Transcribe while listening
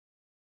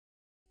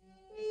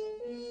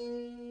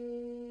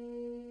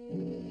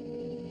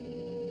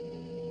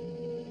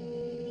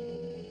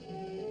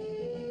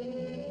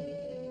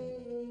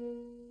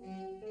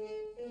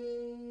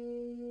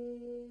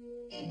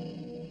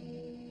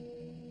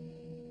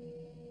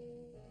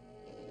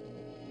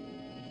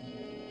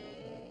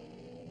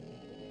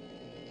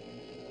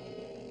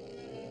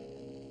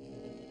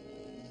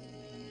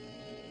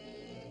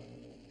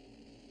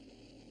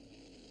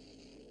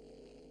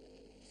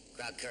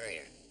about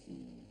Courier.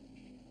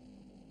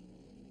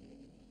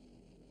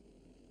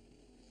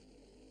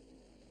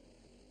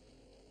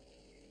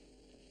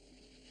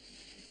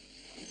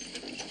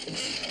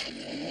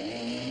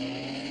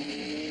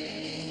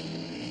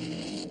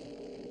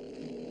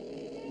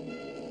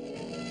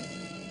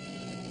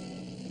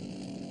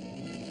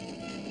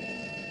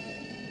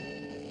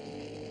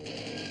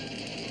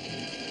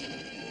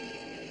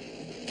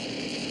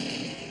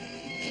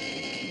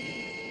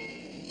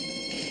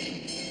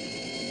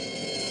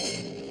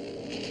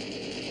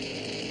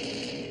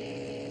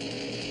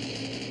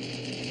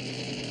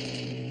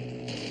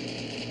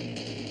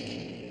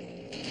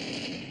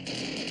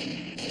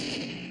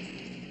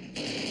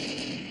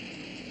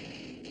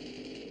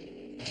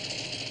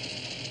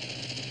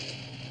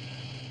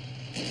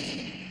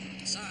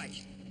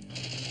 Sarge.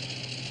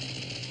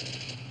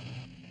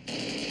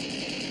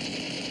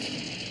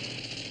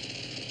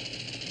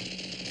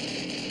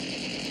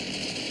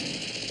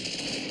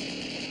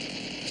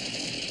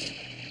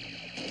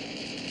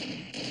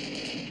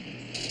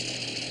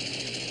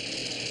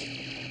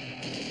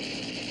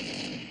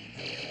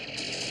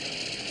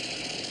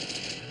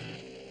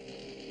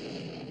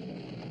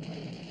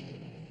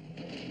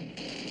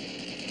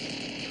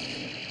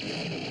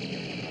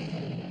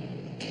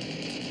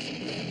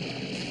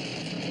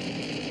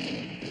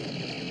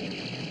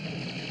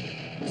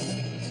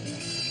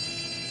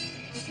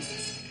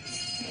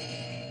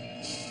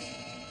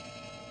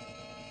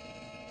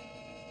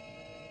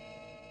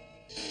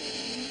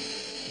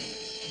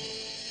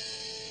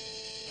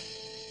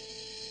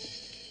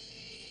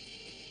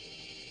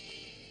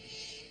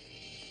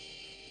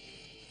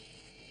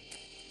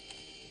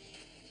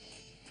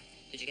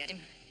 Did you get him?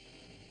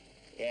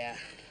 Yeah,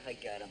 I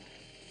got him.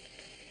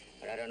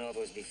 But I don't know if it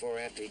was before or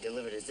after he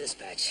delivered his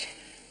dispatch.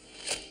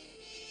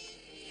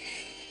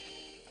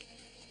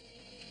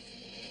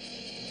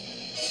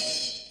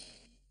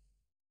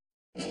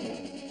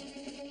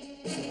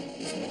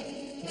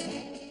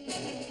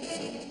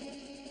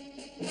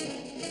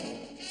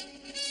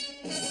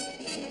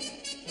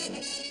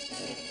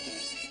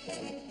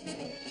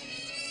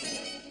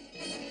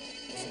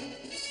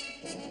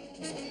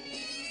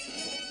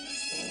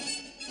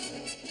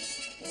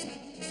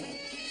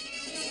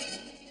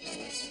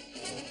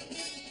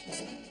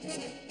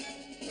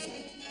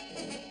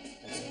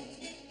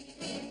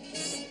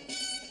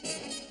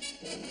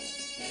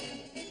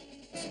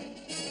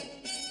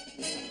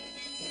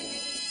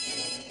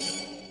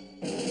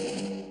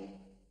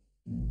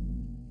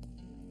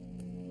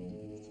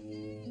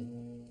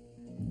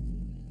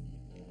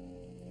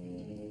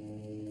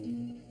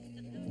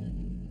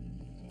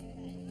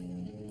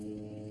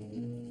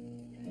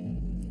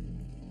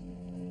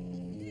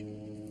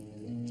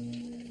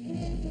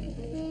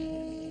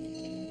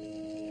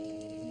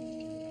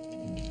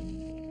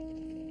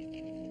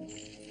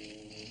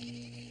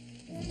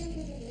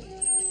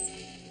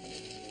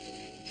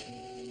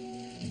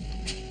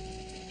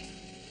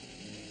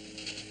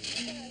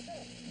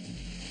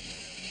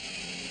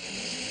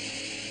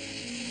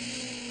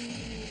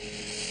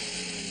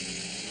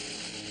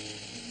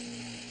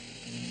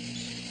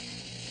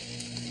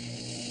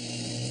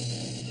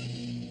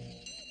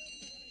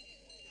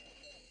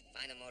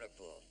 Find a motor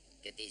pool.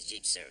 Get these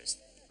Jeeps serviced.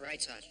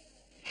 Right, Sarge.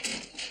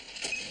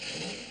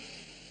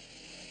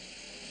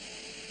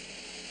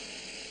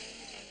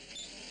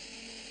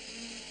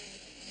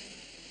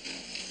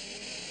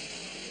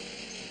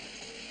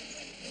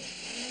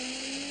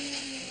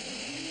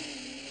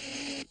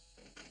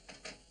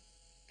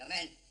 Come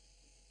in.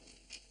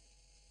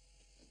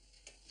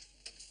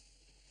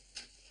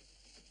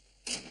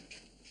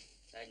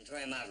 Sergeant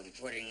Troy Mountain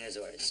reporting his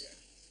orders,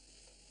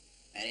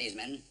 sir. At ease,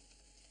 men.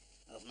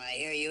 Well, from I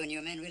hear you and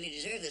your men really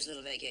deserve this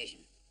little vacation.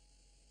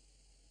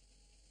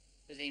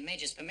 With the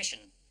Major's permission,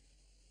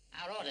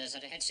 our orders are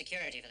to head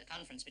security for the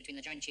conference between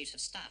the Joint Chiefs of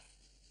Staff.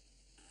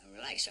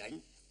 Relax,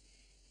 Sergeant.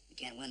 You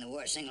can't win the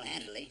war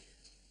single-handedly.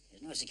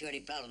 There's no security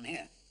problem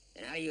here.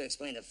 Then how do you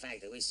explain the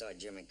fact that we saw a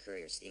German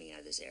courier steaming out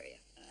of this area?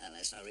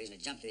 That's no reason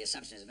to jump to the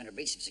assumption there's been a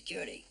breach of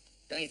security.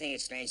 Don't you think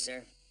it's strange,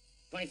 sir?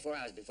 24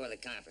 hours before the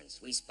conference,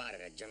 we spotted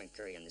a German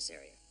courier in this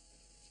area.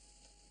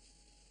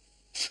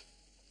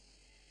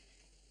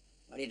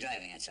 What are you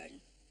driving at, Sergeant?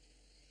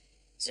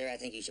 Sir, I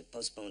think you should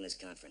postpone this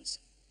conference.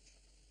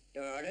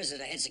 Your orders are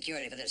to head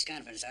security for this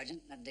conference,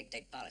 Sergeant, not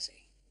dictate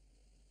policy.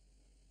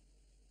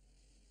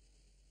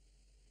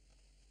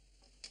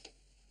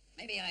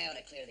 Maybe I ought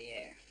to clear the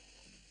air.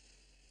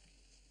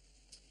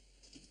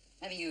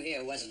 Having you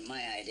here wasn't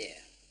my idea.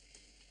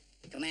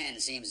 The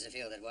command seems to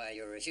feel that while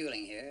you're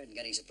refueling here and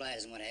getting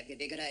supplies and what have you, it'd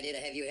be a good idea to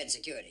have you head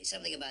security.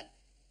 Something about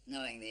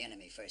knowing the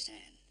enemy firsthand.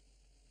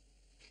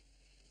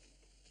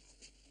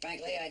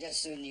 Frankly, I'd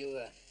just soon you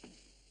on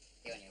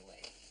your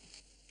way.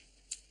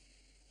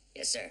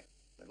 Yes, sir.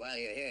 But while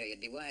you're here, you'd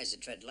be wise to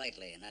tread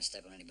lightly and not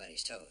step on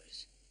anybody's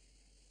toes.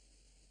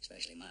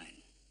 Especially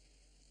mine.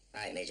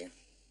 All right, Major.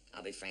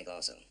 I'll be frank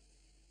also.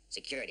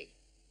 Security.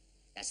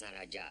 That's not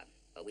our job,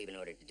 but we've been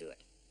ordered to do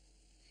it.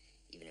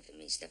 Even if it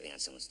means stepping on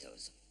someone's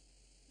toes.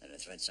 That a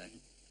threat,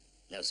 Sergeant?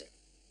 No, sir.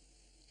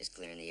 Just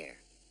clearing the air.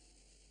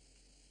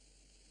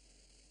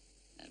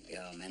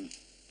 all, men.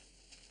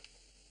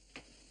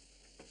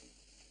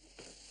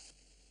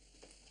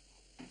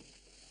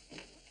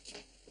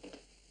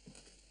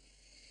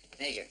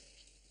 Major,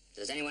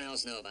 does anyone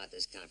else know about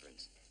this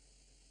conference?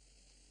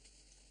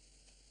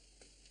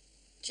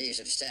 Chiefs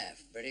of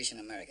staff, British and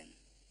American.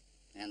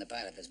 And the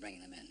pilot that's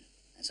bringing them in.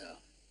 That's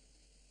all.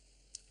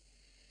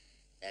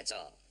 That's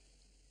all.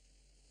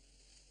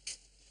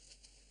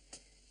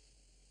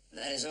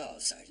 That is all,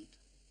 Sergeant.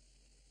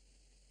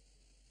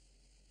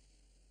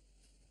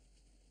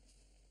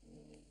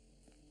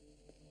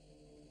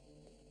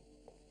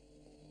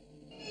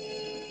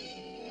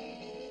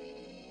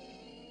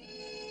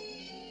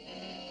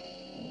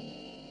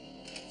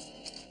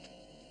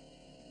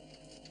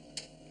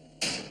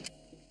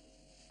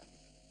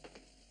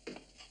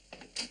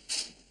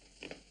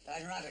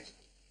 Sergeant Roberts.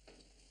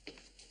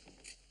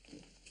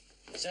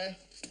 Yes, sir? I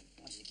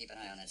want you to keep an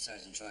eye on that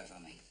Sergeant Troy for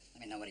me.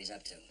 Let me know what he's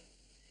up to.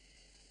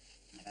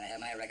 I'm not gonna have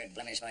my record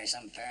blemished by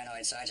some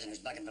paranoid sergeant who's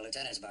bucking for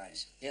lieutenant's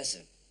bars. Yes, sir.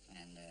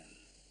 And,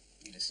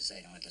 needless to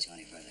say, don't let this go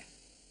any further.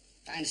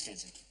 I understand,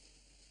 sir.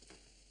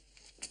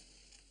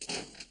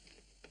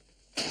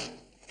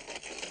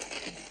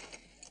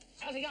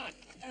 How's it going?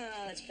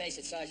 Let's face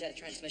it, Sarge, that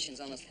transmission's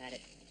almost had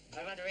it.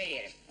 What about the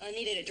radiator? I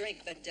needed a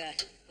drink, but,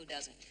 who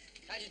doesn't?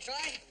 Sergeant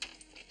Troy?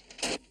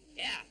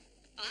 Yeah.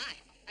 Oh, hi.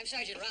 I'm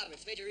Sergeant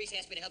Roberts. Major Reese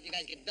asked me to help you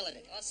guys get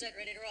billeted. All set,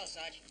 ready to roll,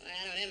 Sarge.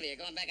 I don't envy you,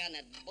 going back out in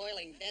that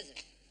boiling desert.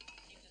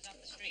 Keeps us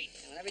up the street.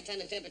 And every time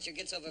the temperature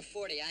gets over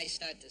 40, I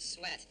start to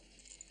sweat.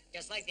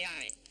 Just like the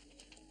Army.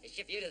 They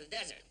ship you to the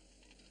desert.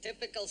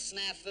 Typical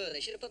snafu.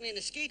 They should have put me in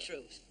the ski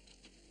troops.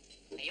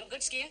 Are you a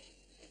good skier?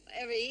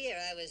 Every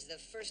year, I was the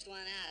first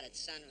one out at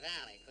Sun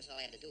Valley. Of course, all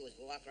I had to do was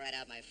walk right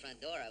out my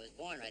front door. I was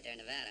born right there in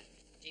Nevada.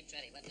 Jeep's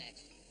ready. What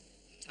next?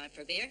 Time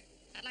for a beer?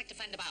 I'd like to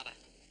find the barber.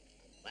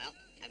 Well,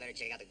 I better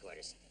check out the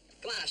quarters.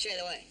 Come on, I'll show you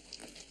the way.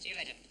 See you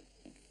later.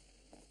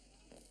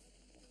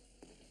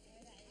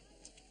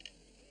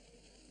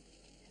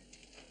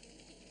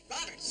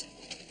 Roberts!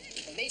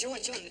 The Major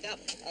wants you on the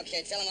double.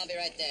 Okay, tell him I'll be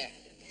right there.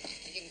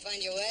 Think you can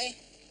find your way?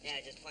 Yeah,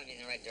 just point me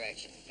in the right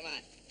direction. Come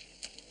on.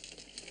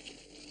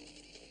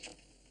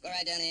 Go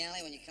right down the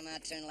alley. When you come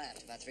out, turn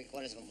left. About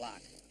 3/4 of a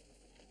block.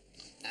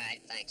 All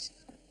right, thanks.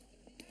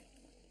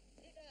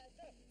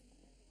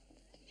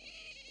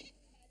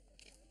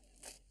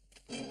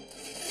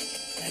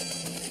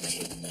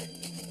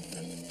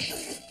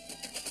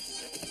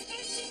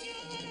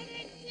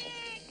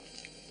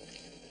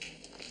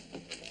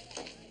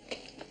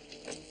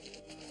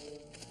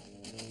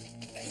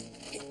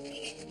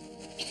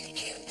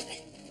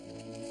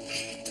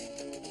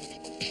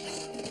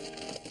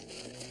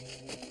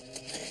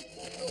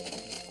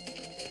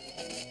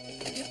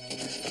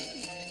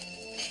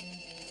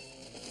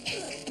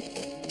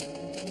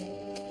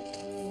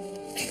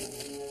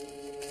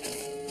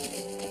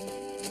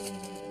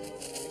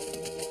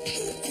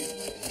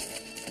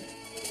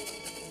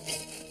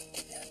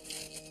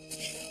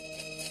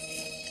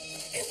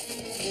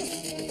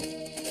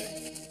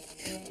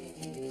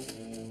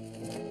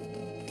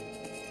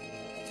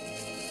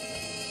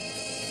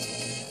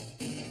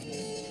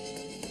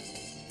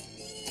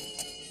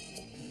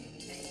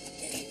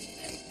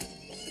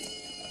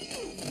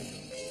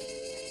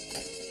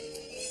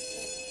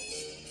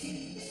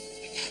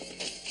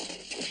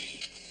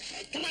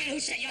 Who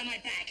said you're on my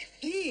back?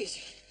 Please.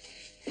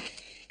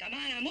 Come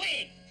on, I'm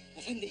waiting.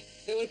 Effendi,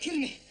 they will kill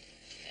me.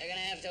 They're gonna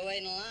have to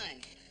wait in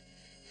line.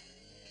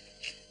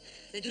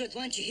 They do not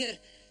want you here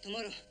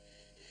tomorrow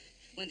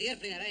when the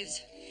airplane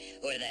arrives.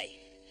 Who are they?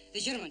 The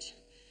Germans.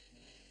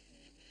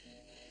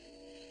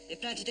 They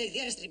plan to take the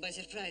airstrip by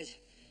surprise.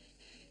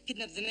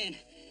 Kidnap the men.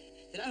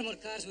 Their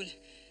armored cars will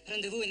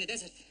rendezvous in the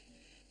desert.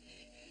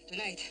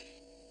 Tonight.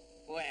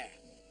 Where?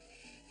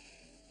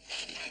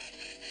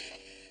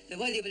 The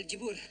Wadi of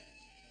Jibur.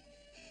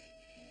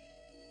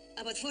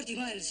 About 40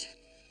 miles.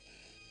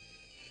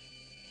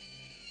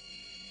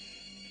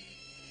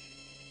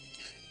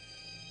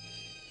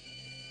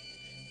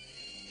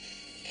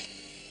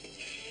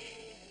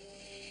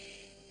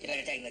 You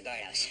better take him to the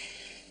guardhouse.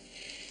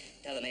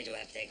 Tell the major we'll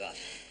have to take off.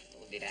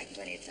 We'll be back in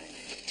plenty of time.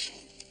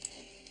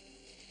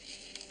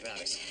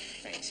 Roberts,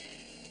 thanks.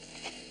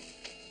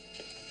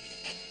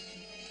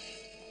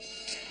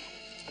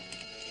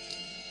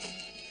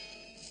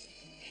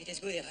 It is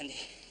good, Effendi.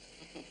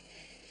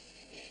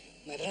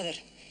 My brother,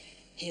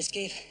 he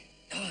escaped.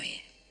 Oh, yeah.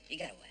 He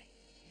got away.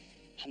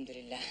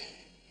 Alhamdulillah.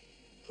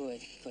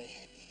 Good, good.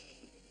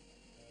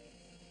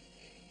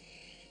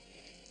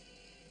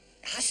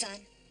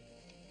 Hassan.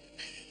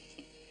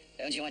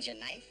 Don't you want your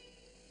knife?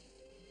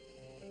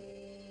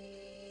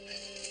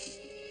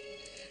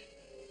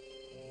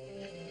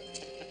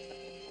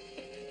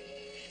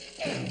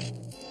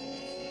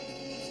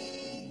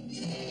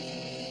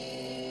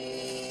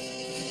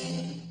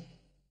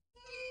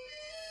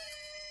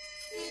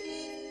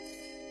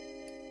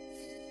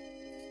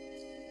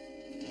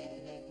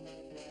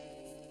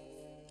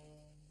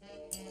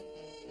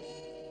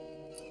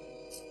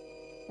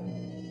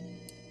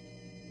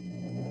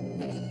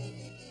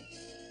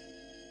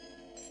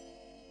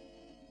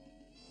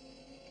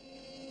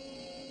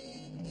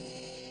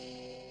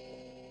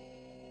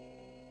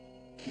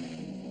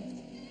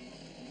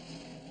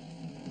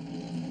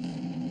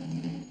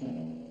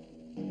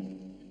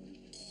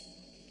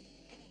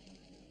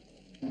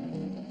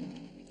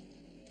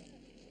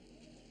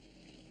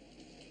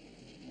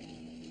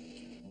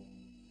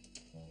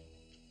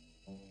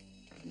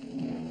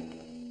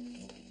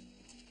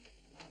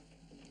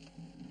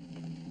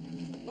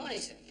 Morning,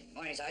 sir.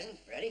 Morning, Sergeant.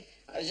 Ready?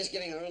 I was just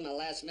giving the room a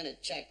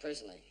last-minute check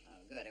personally. Oh,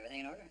 good.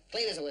 Everything in order?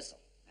 Clean as a whistle.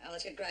 Well,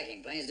 let's get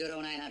cracking. Planes due at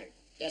 0900.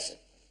 Yes, sir.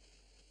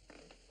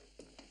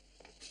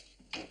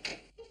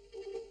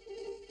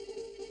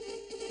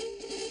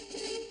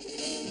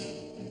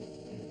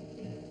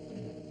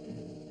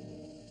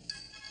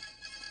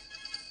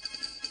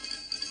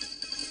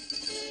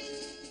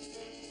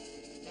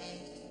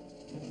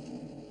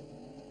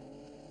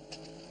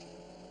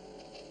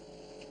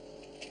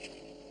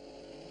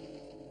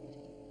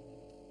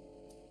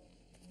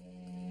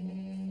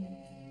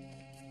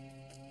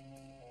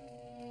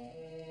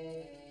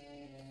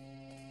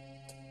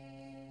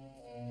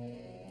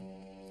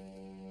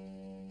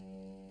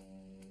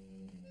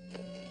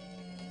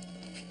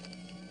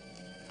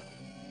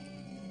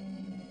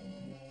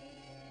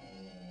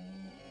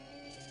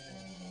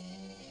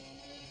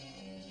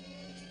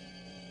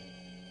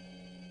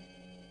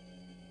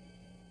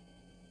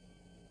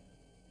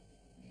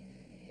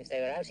 If they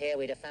were out here,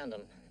 we'd have found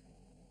them.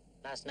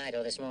 Last night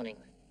or this morning.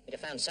 We'd have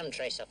found some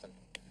trace of them.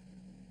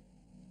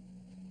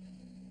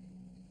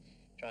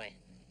 Troy,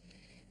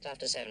 it's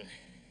after 7.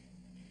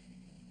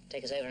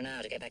 Take us over an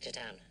hour to get back to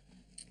town.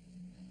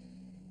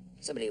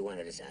 Somebody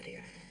wanted us out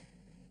here.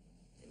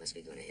 They must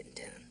be going to hit in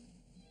town.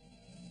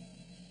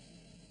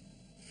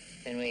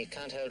 Then we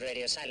can't hold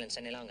radio silence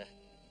any longer.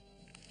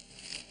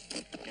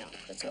 Now,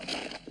 let's go.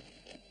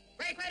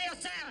 Break radio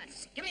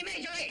silence! Give me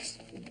Major Ace!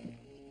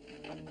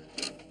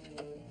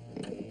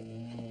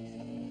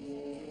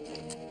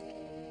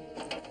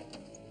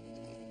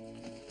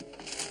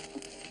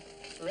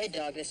 Red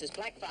Dog, this is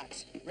Black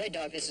Fox. Red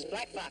Dog, this is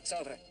Black Fox,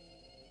 over.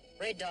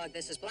 Red Dog,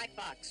 this is Black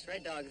Fox.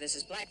 Red Dog, this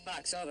is Black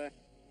Fox, over.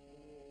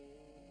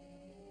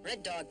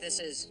 Red Dog, this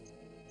is...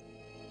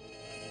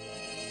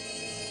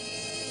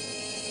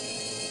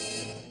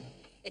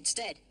 It's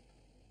dead.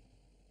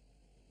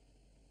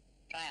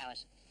 Try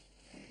ours.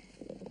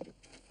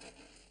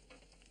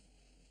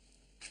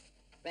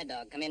 Red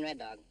Dog, come in, Red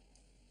Dog.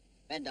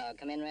 Red Dog,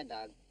 come in, Red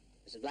Dog.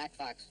 This is Black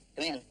Fox.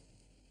 Come in.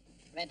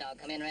 Red Dog,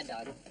 come in, Red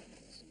Dog.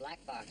 This is Black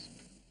Fox.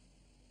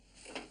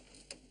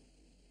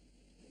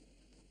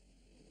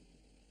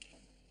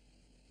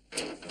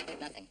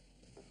 Nothing.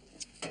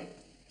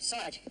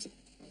 Sarge,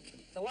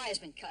 the wire's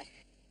been cut.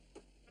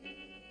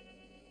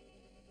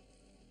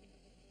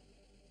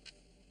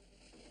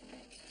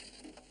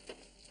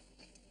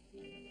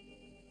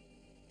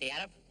 The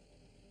Arab?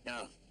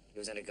 No, he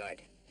was under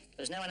guard.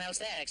 There's no one else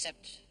there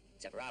except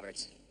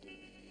Roberts.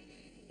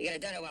 He could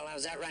have done it while I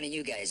was out running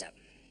you guys up.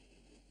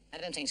 I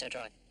don't think so,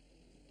 Troy.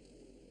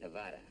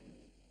 Nevada.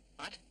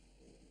 What?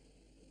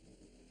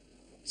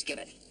 Skip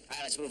it. All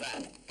right, let's move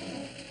on.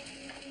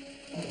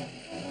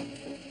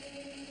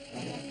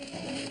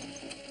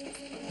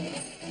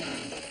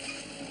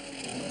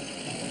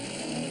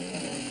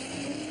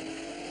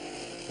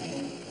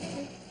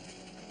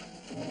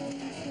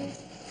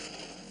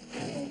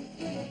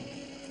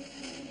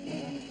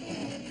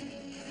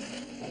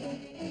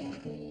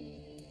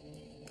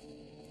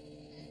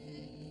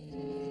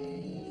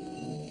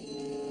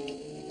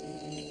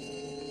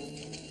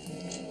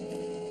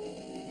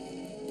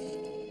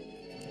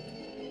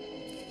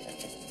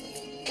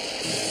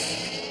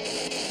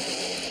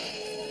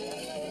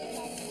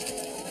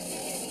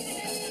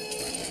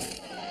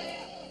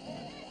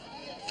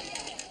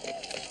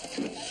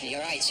 You're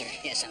right, sir.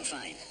 Yes, I'm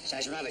fine.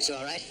 Sergeant Roberts, you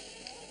all right?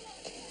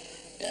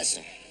 Yes,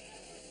 sir.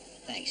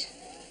 Thanks.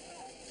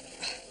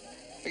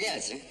 Forget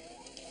it, sir.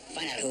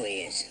 Find out who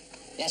he is.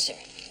 Yes, sir.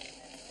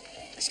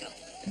 Let's go.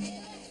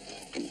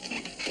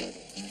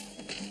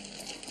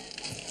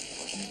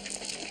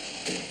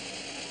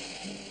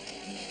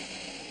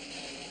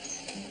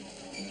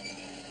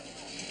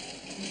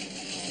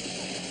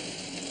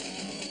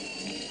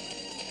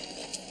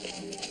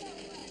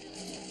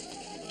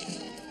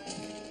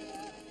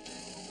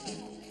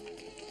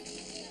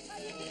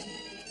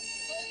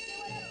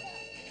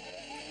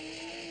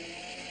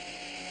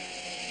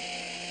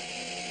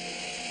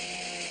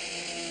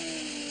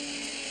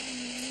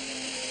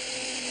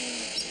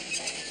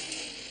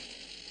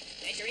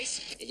 Major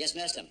Reese? You just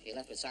missed him. He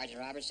left with Sergeant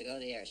Roberts to go to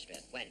the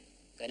airstrip. When?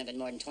 Couldn't have been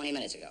more than 20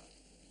 minutes ago.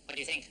 What do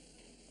you think?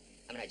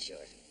 I'm not sure.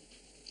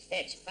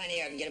 Hitch, find the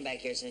Arab and get him back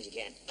here as soon as you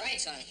can.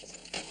 Right, Sergeant.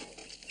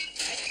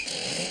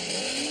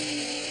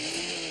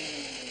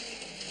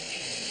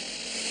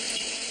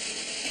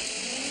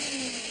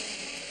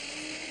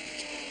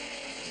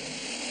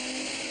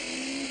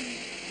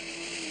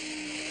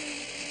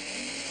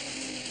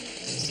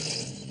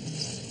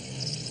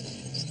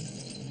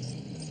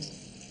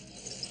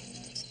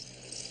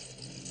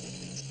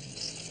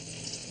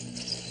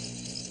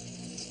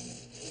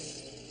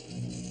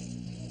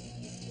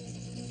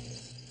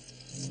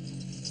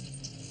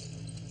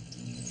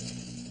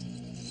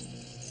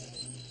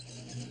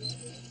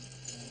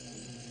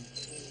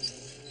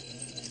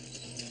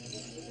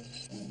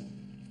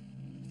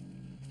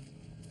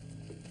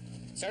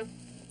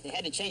 They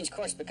had to change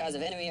course because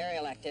of enemy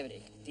aerial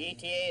activity. The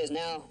ETA is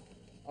now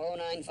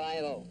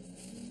 0950.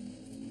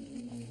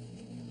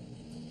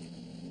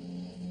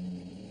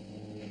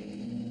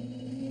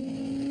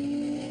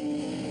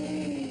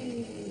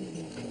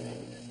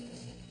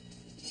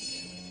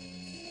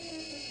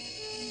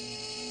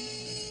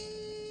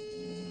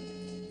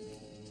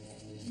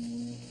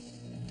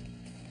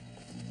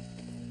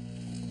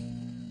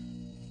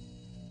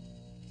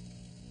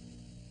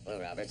 Hello,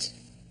 Roberts.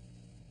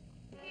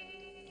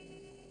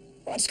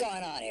 What's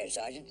going on here,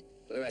 Sergeant?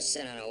 We were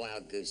sent on a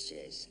wild goose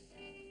chase.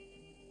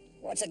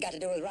 What's it got to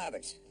do with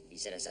Roberts? He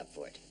set us up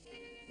for it.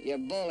 You're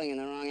bowling in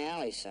the wrong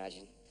alley,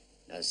 Sergeant.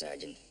 No,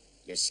 Sergeant.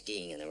 You're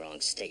skiing in the wrong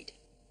state.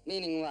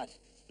 Meaning what?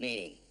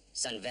 Meaning,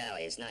 Sun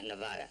Valley is not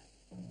Nevada.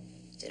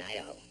 It's in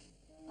Idaho.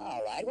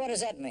 All right, what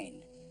does that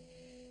mean?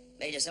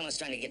 Major, someone's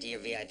trying to get to your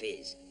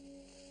VIPs.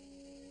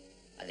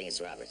 I think it's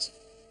Roberts.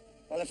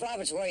 Well, if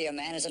Roberts were your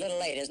man, it's a little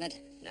late, isn't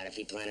it? Not if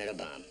he planted a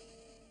bomb.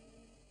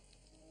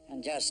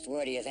 And just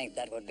where do you think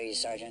that would be,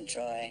 Sergeant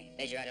Troy?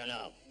 Major, I don't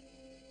know.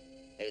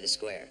 Maybe the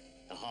square,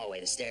 the hallway,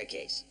 the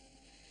staircase,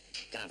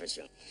 conference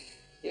room.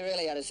 You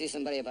really ought to see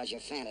somebody about your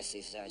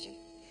fantasies, Sergeant.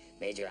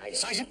 Major, I don't...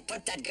 Sergeant,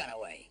 put that gun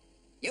away.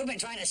 You've been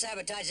trying to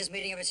sabotage this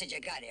meeting ever since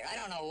you got here. I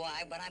don't know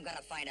why, but I'm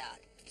gonna find out.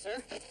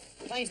 Sir,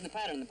 the plane's in the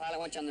pattern. The pilot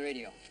wants you on the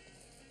radio.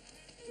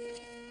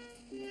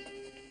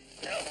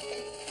 No.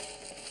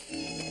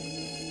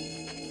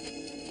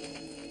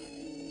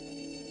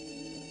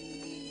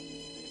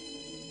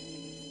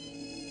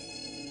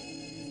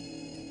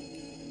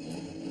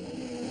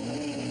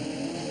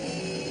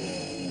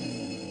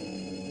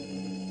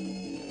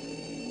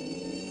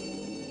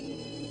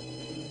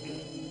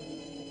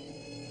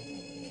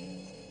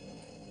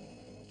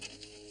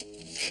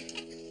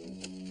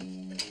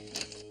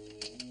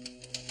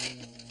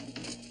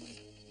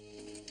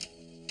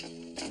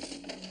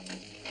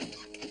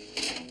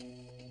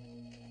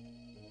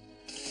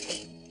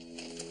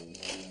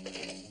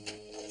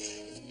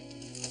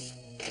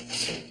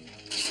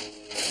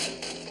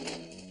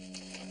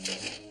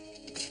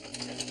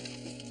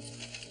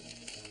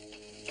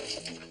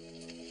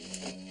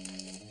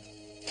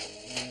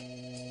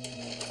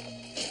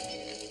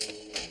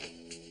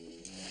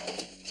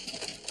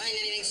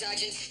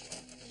 Sergeant?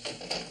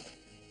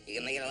 You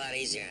can make it a lot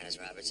easier on us,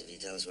 Roberts, if you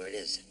tell us where it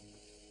is.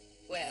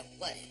 Where?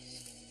 What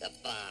is? The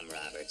bomb,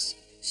 Roberts.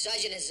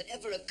 Sergeant, has it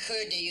ever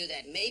occurred to you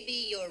that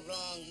maybe you're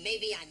wrong,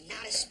 maybe I'm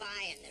not a spy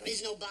and there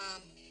is no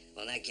bomb?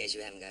 Well, in that case,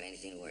 you haven't got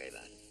anything to worry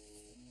about.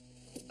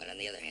 But on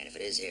the other hand, if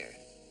it is here,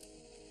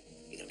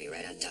 you're gonna be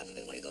right on top of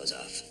it when it goes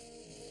off.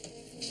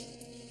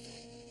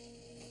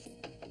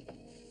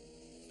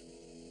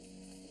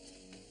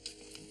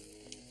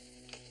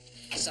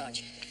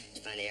 Sarge. Did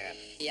you find the Arab?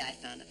 Yeah, I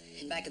found him.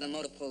 In back of the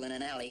motor pool in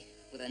an alley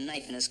with a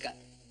knife in his gut.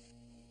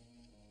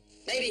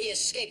 Maybe he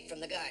escaped from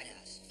the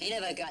guardhouse. He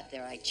never got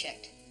there, I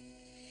checked.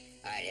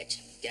 All right, Hitch.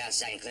 Get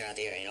outside and clear out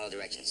the area in all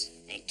directions.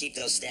 And keep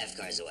those staff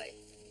cars away.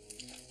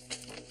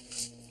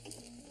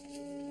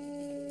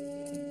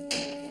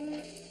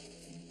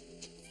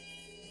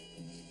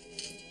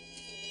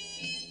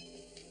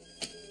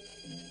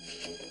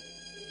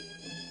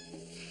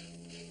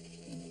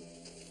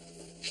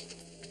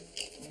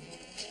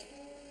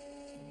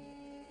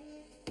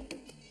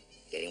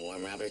 Getting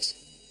warm, Roberts?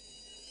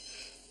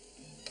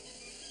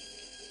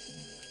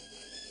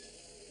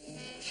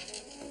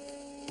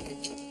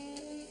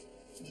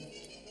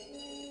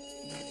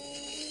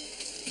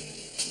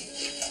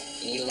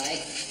 You need a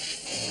light?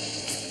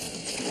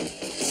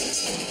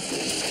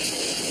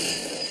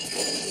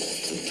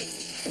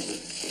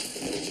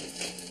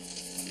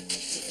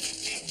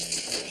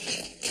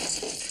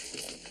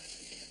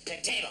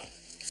 The table.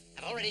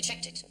 I've already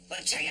checked it. Well,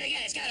 check it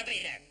again. It's gotta be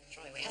there.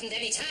 Troy, we haven't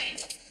any time.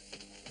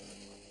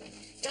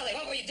 Tully,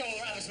 what were you doing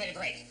when Roberts made a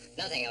break?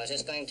 Nothing. I was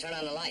just going to turn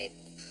on the light.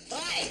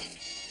 Light!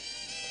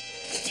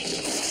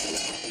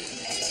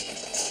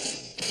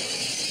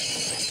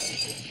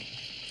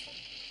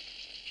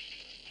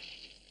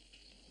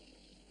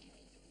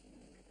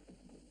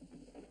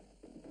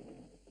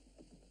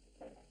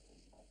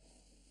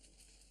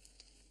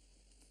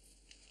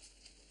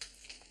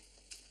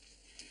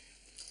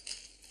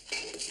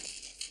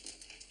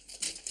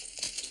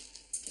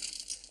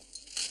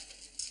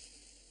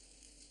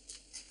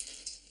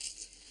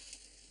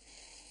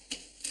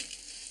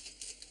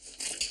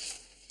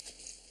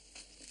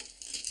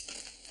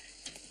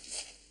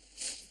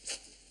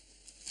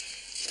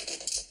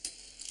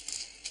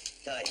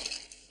 Tully,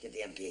 get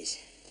the MPs.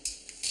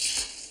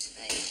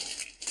 Thanks.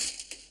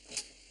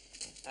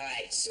 All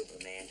right,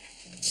 Superman.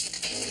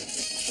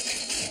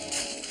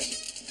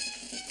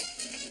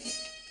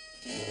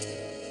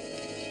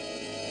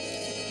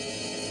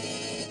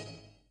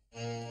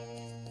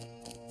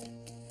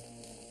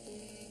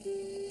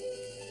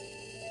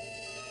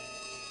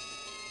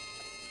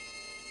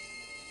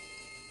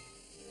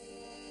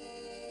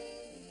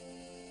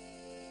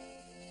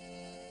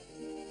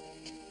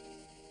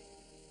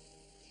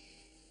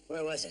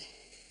 Where was it?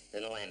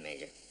 In the lamp,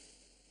 Major.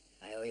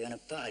 I owe you an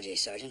apology,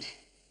 Sergeant.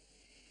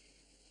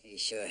 You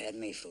sure had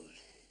me fooled.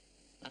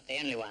 Not the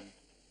only one.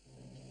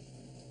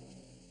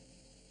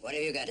 What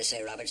have you got to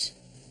say, Roberts?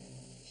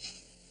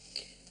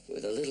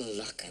 With a little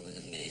luck, I would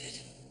have made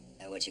it.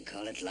 That what you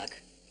call it, luck?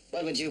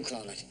 What would you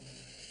call it?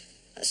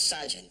 A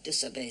sergeant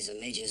disobeys a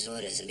major's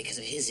orders, and because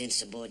of his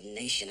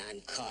insubordination,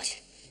 I'm caught.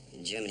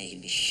 In Germany,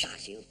 he'd be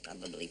shot. You'll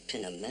probably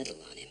pin a medal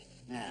on him.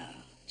 No.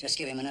 Just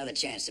give him another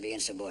chance to be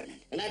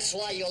insubordinate. And that's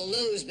why you'll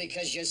lose,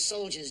 because your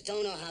soldiers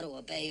don't know how to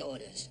obey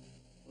orders.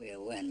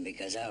 We'll win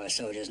because our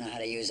soldiers know how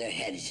to use their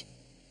heads.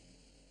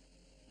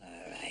 All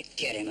right,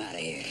 get him out of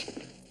here.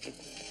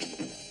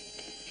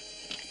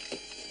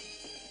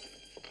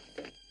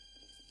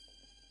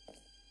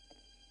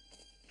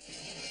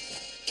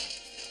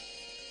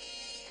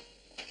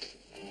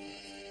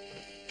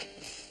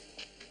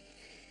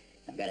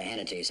 I've got to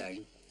hand it to you,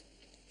 Sergeant.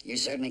 You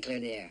certainly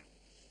cleared the air.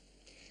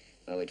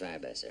 Well, we try our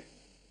best, sir.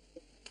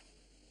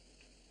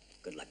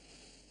 Good luck.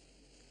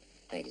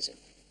 Thank you, sir.